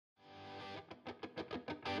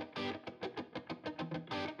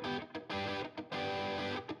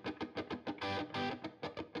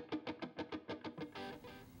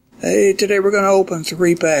Hey, today we're going to open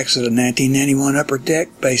 3 packs of the 1991 Upper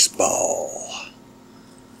Deck Baseball.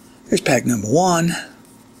 Here's pack number 1.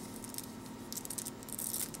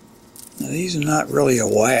 Now, these are not really a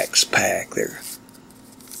wax pack. They're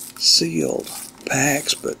sealed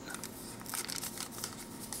packs, but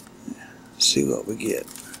let's see what we get.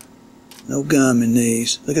 No gum in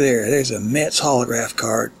these. Look at there. There's a Mets Holograph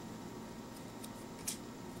card.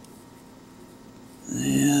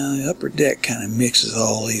 Yeah, the Upper Deck kind of mixes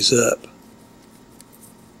all these up.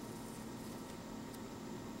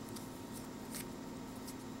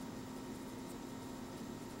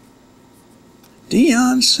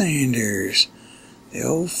 Dion Sanders, the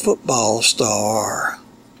old football star.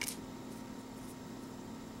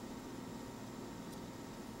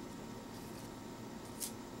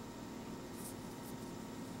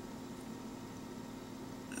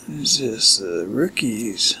 What is this?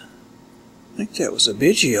 Rookies. I think that was a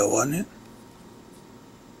Biggio, wasn't it?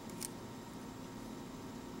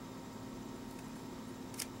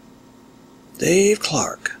 Dave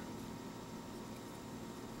Clark.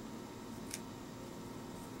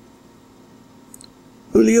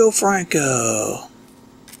 Julio Franco.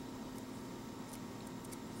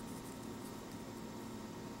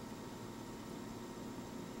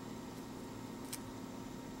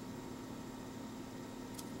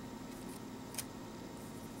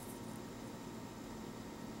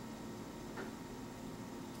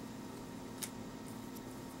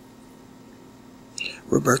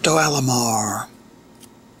 Roberto Alomar.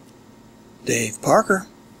 Dave Parker.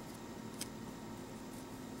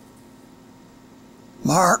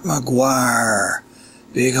 Mark McGwire.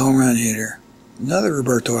 Big home run hitter. Another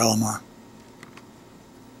Roberto Alomar.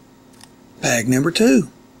 Pack number 2.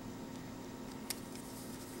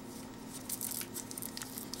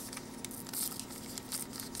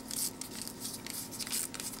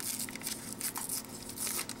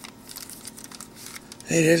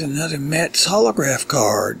 Hey, there's another Mets Holograph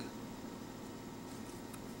card.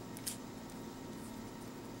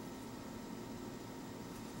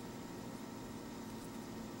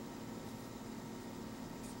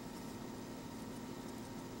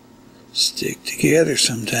 Stick together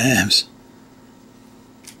sometimes.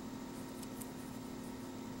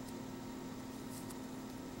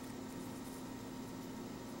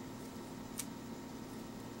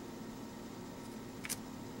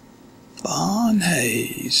 Von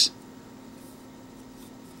Hayes.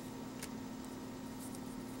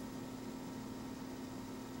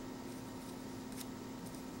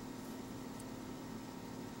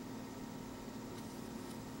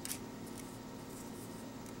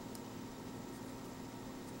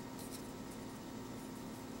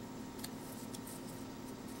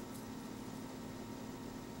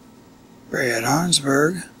 Brad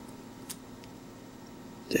Arnsberg.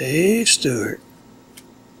 Dave Stewart.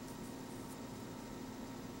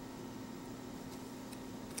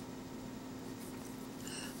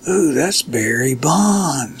 Ooh, that's Barry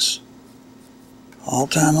Bonds.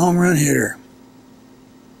 All-time home run hitter.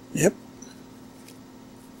 Yep.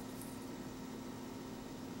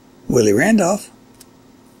 Willie Randolph.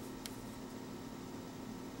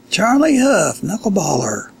 Charlie Hough,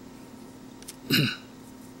 knuckleballer.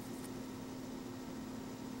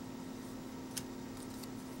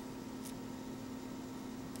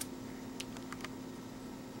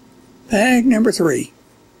 Pack number 3.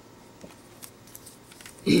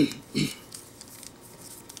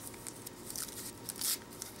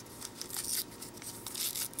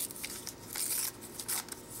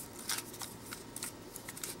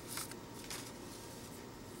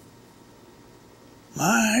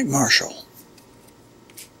 Mike Marshall.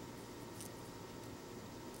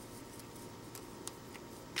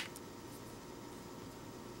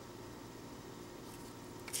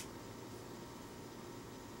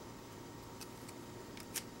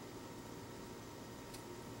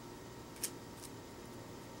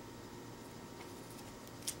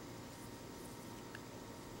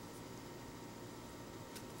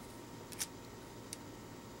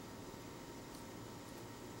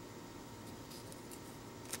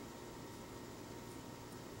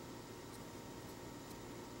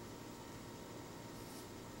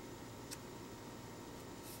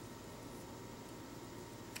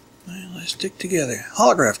 Well, let's stick together.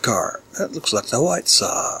 Holograph card. That looks like the White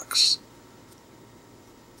Sox.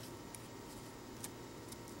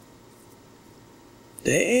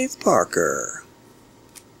 Dave Parker.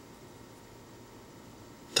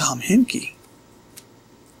 Tom Henke.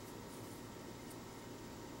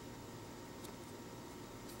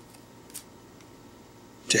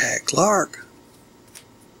 Jack Clark.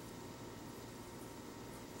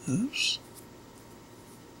 Oops.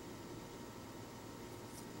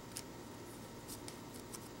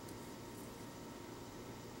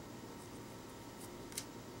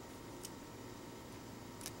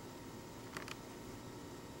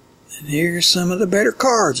 And here's some of the better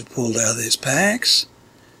cards I pulled out of these packs.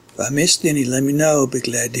 If I missed any, let me know. Be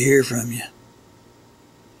glad to hear from you.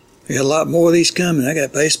 We got a lot more of these coming. I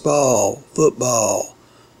got baseball, football,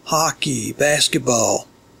 hockey, basketball.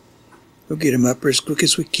 We'll get them up as quick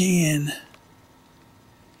as we can.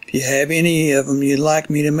 If you have any of them you'd like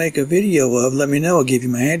me to make a video of, let me know. I'll give you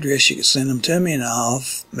my address. You can send them to me and I'll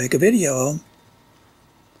make a video of them.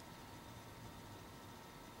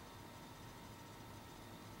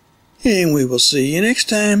 And we will see you next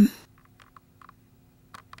time.